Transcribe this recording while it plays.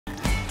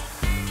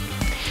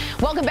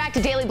Welcome back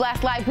to Daily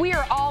Blast Live. We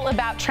are all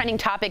about trending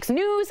topics,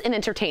 news, and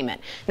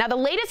entertainment. Now, the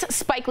latest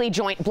Spike Lee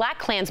joint,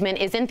 BLACKkKLANSMAN,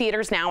 is in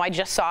theaters now. I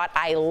just saw it.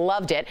 I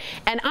loved it.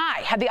 And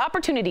I had the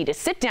opportunity to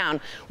sit down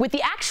with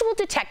the actual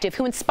detective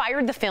who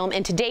inspired the film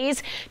in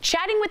today's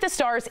Chatting with the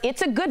Stars.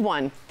 It's a good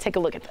one. Take a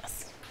look at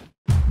this.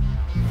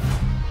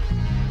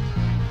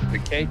 The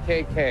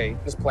KKK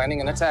is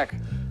planning an attack.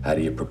 How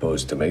do you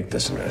propose to make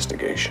this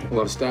investigation?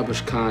 We'll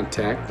establish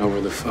contact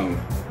over the phone.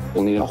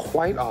 We'll need a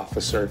white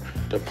officer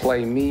to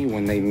play me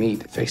when they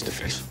meet face to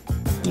face.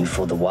 You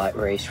for the white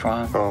race,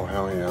 Ron? Oh,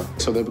 hell yeah.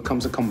 So there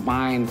becomes a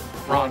combined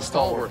Ron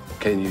Stallworth.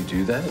 Can you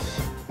do that?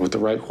 With the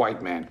right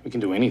white man, we can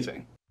do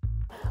anything.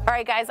 All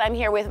right, guys, I'm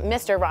here with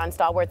Mr. Ron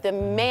Stallworth, the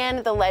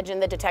man, the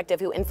legend, the detective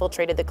who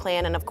infiltrated the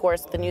Klan, and of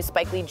course, the new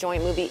Spike Lee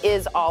joint movie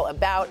is all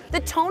about. The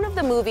tone of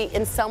the movie,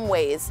 in some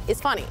ways, is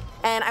funny.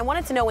 And I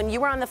wanted to know, when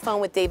you were on the phone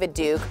with David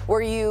Duke,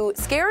 were you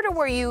scared or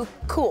were you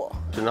cool?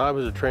 And I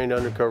was a trained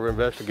undercover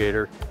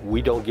investigator.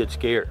 We don't get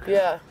scared.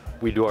 Yeah.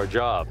 We do our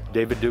job.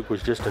 David Duke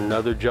was just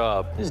another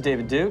job. This is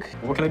David Duke.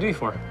 What can I do you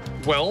for?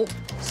 Well,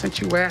 since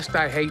you asked,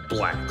 I hate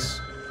blacks.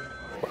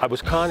 I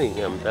was conning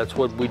him. That's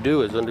what we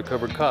do as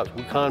undercover cops.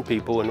 We con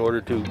people in order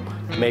to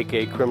make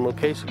a criminal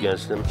case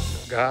against them.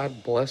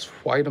 God bless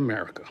white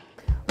America.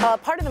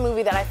 Part of the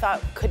movie that I thought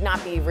could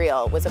not be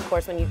real was, of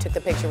course, when you took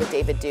the picture with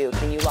David Duke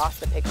and you lost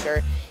the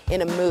picture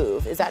in a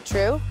move. Is that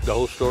true? The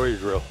whole story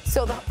is real.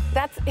 So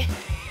that's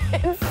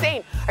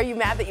insane. Are you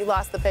mad that you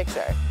lost the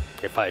picture?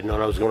 If I had known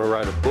I was going to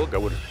write a book, I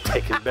would have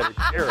taken better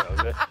care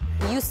of it.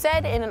 You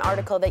said in an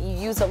article that you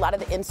used a lot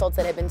of the insults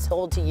that had been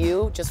told to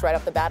you just right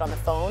off the bat on the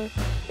phone.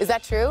 Is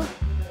that true?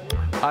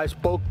 I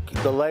spoke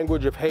the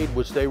language of hate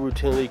which they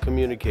routinely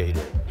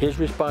communicated. His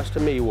response to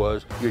me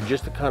was, "You're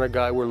just the kind of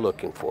guy we're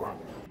looking for."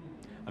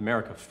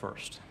 America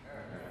first.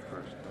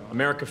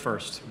 America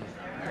first.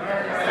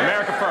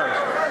 America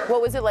first.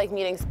 What was it like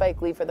meeting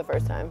Spike Lee for the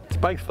first time?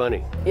 Spike's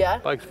funny. Yeah?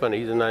 Spike's funny.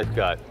 He's a nice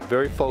guy.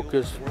 Very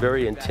focused,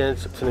 very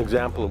intense. It's an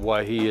example of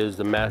why he is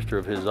the master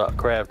of his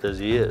craft as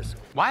he is.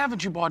 Why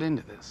haven't you bought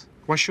into this?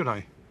 Why should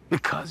I?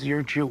 Because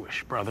you're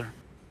Jewish, brother.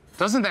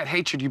 Doesn't that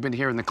hatred you've been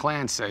hearing the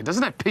Klan say,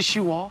 doesn't that piss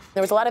you off?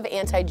 There was a lot of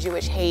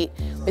anti-Jewish hate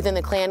within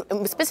the Klan,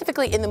 and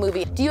specifically in the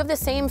movie. Do you have the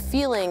same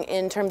feeling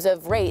in terms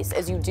of race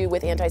as you do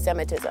with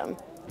anti-Semitism?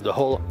 The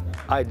whole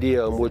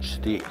idea on which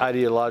the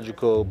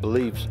ideological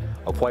beliefs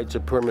of white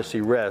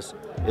supremacy rest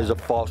is a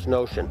false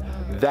notion.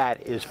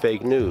 That is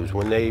fake news.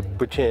 When they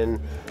pretend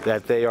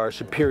that they are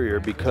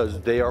superior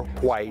because they are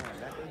white,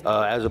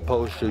 as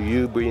opposed to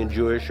you being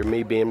Jewish or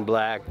me being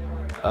black,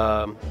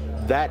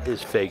 that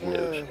is fake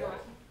news.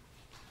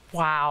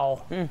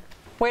 Wow.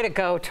 Way to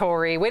go,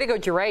 Tori. Way to go,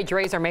 Jure.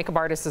 Jure's our makeup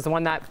artist, is the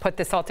one that put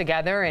this all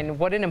together, and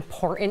what an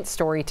important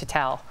story to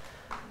tell.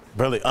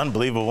 Really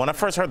unbelievable. When I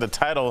first heard the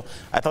title,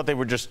 I thought they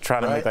were just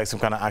trying to make like some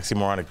kind of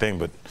oxymoronic thing,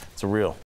 but it's a real.